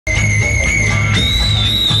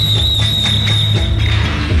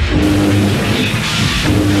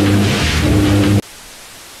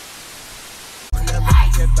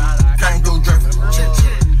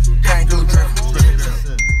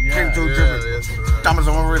Diamonds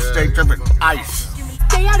on my wrist, stay dripping ice.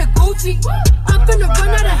 Stay out of Gucci. I'm finna run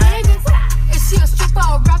out of hangers. Is she a stripper,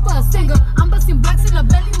 a rapper, a singer? I'm busting blacks in the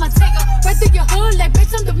belly, my tiger. Right through your hood, like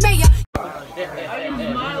bitch, I'm the mayor. I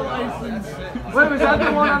use my license. Wait, was that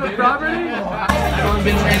the one on the property? I've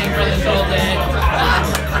been training for this all day.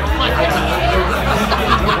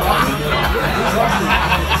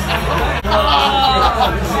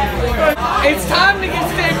 It's time to get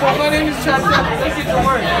stapled. My name is Chad. Let's get to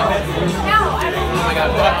work. Oh my God.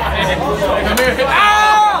 Come here.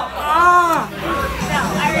 Ow!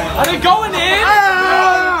 Are they going in?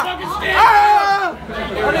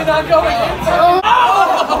 Are they not going in?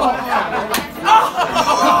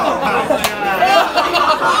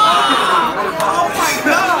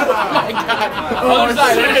 Other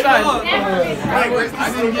side. Wait, I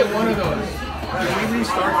didn't get one of those. Can we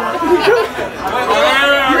restart that?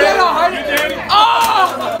 You did all right. You did. Oh!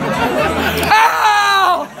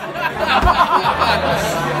 Ow!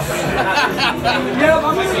 Yeah, I'm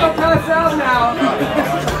gonna go pass out now.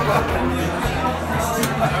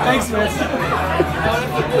 Thanks, man.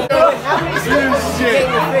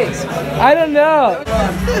 I don't know.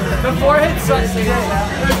 The forehead sucks today.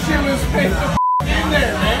 That shit was in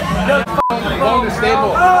there, man. Going to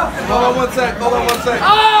stable. Hold on one sec. Oh!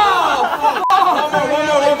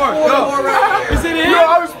 One more. Go. Is it in? Yo, I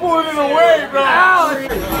was pulling it away, bro.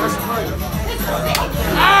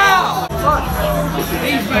 Ow!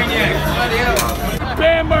 These maniacs.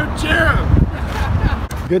 Bam, Margera.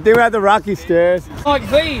 Good thing we had the rocky stairs. Like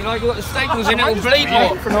V, like the staples in it will bleed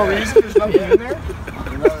more. For no reason, there's nothing in there.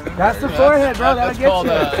 That's the forehead, bro. That'll get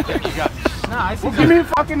you. Well, give me a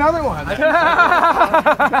fucking other one.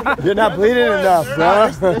 You're not bleeding enough, bro.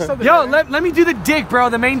 Yo, let me do the dick, bro.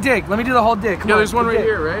 The main dick. Let me do the whole dick. Yo, there's one right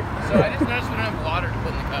here, right? So I just noticed we don't have water to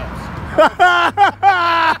put in the cups.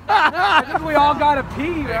 I think we all gotta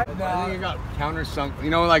pee, right? I think you got countersunk. You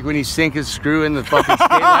know, like when you sink his screw in the fucking skate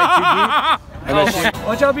light too deep? And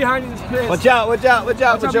Watch out behind you, this piss. Watch out. With your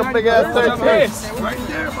big ass Right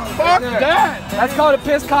there, Fuck that! That's called a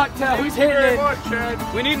piss cocktail. Who's hitting it?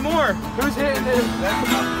 we need more. Who's hitting it?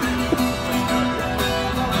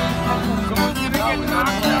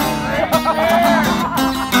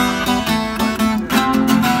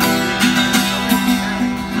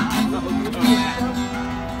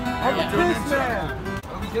 I'm a piss man.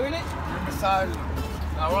 Are we doing it? Massage.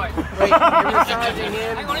 All right. Wait, you're massaging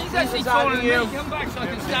him. Hang on, he's actually taller than me. Come back so I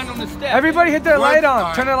can stand on the step. Everybody hit their light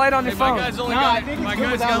on. Turn their light on your phone. My guy's only got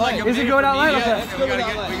like a Is it going out light? Okay. We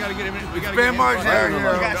gotta get him in. We gotta Bam Margera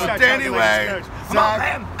here. But anyway,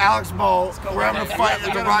 Zach, Alex Bolt, we're having a fight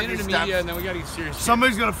at the Rocky Steps. And then we gotta get serious.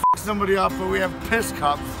 Somebody's gonna f somebody up, but we have piss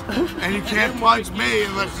cups, and you can't punch me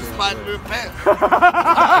unless you slide through a piss.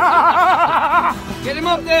 Get him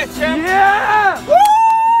up there, champ. Yeah! Woo!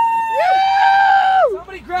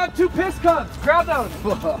 Somebody grab 2 piss cups. Grab those.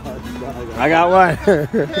 I got one. I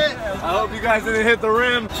hope you guys didn't hit the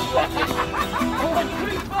rim. There's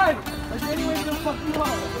any way to fuck you up.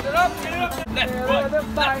 Get it up, get it up.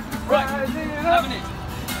 Left, right. Having it.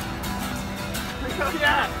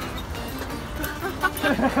 Yeah.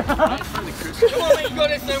 Come on, man, you got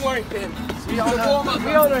this, don't worry. We all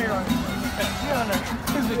know you're on.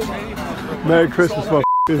 Merry Christmas, fuck.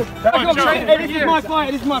 Hey, this is my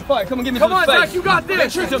fight. This is my fight. Come on, give me some space. Come on, Zach, you got this.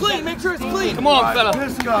 Make sure it's clean. Make sure it's clean. Come on, fella.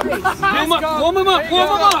 Piss cup. Warm him up.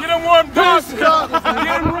 Get him warmed up.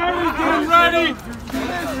 Get him ready.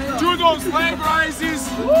 Do those leg rises.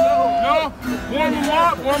 No? Warm him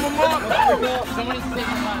up.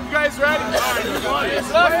 You guys ready?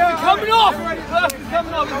 All right. Coming off.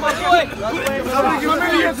 Coming off. My boy. Somebody give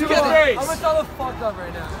me a I'm gonna tell the fuck up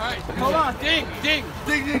right now. All right, hold on. Ding. Ding.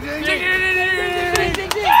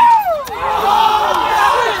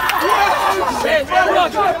 Shit.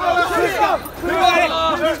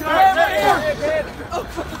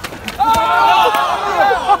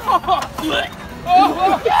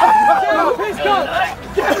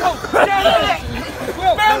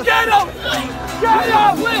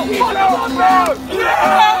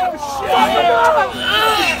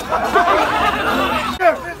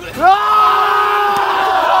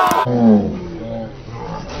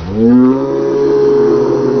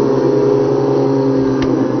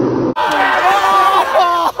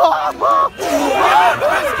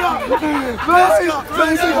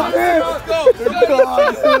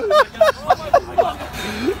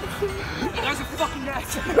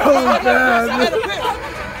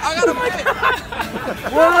 I got a pick.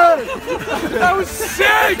 That was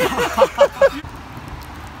sick!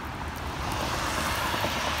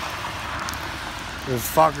 Those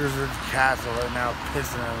fuckers are at the castle right now,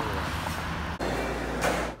 pissing everywhere.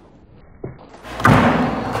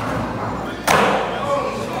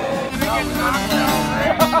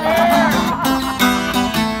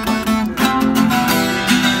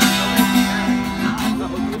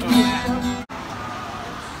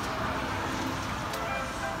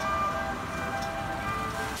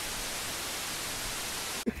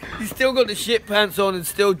 He's still got the shit pants on and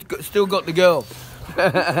still got the girl.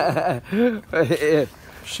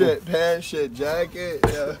 Shit pants, shit jacket.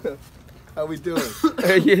 Yeah. How we doing?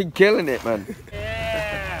 You're killing it, man.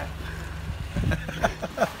 Yeah.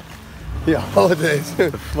 Yeah, holidays.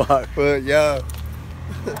 Fuck. But yeah.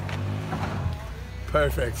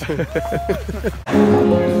 Perfect.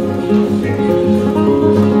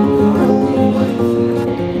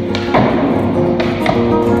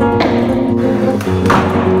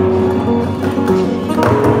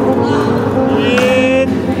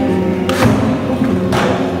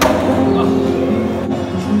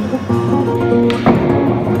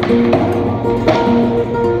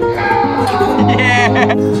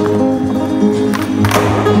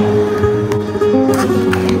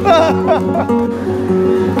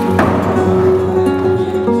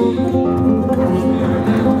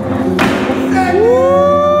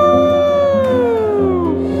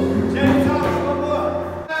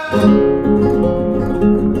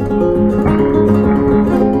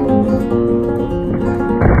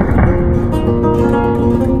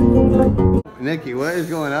 Nikki, what is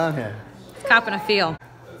going on here? Copping a feel.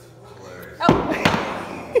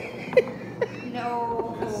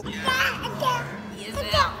 No.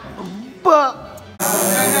 But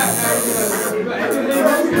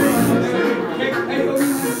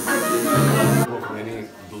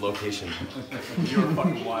The location. You're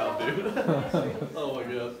fucking wild, dude. Oh my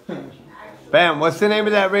god. Bam, what's the name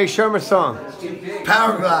of that Ray Sherman song?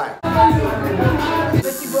 Power Glide.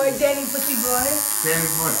 Pussy boy, Danny, pussy boy.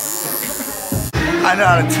 I know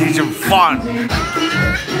how to teach him fun.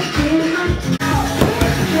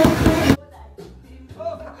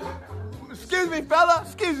 Excuse me, fella.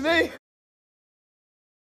 Excuse me.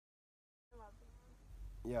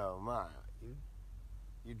 Yo, Ma,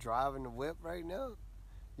 you driving the whip right now?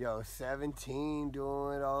 Yo, 17,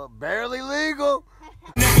 doing it all, barely legal.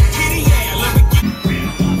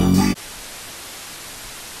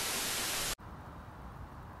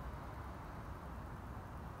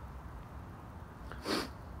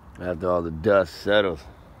 After all the dust settles,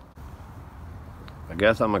 I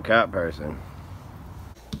guess I'm a cat person.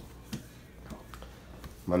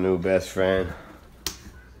 My new best friend.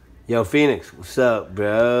 Yo, Phoenix, what's up,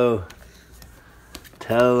 bro?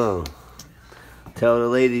 Tell the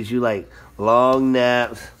ladies you like long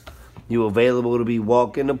naps. You available to be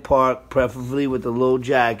walking the park, preferably with a little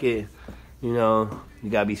jacket. You know, you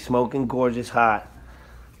gotta be smoking gorgeous hot.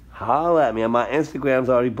 Holla at me. My Instagram's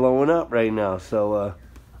already blowing up right now, so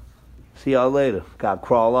see y'all later. Gotta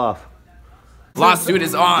crawl off. Lawsuit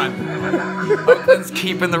is on. Oakland's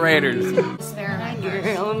keeping the Raiders.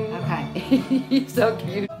 Okay. You're so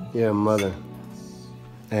cute. Yeah, mother.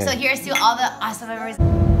 Hey. So here's to all the awesome memories.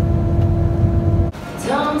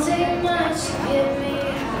 Don't take much to get me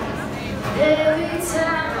every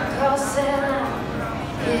time I cross that line.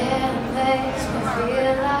 Yeah, it makes me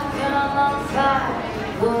feel like I'm on fire.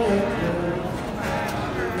 Bulletproof.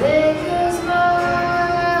 Baker's Road.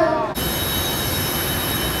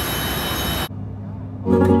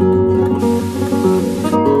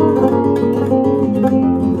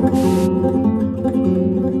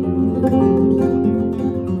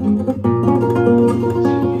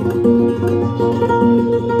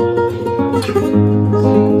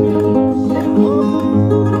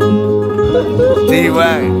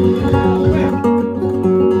 D-Way.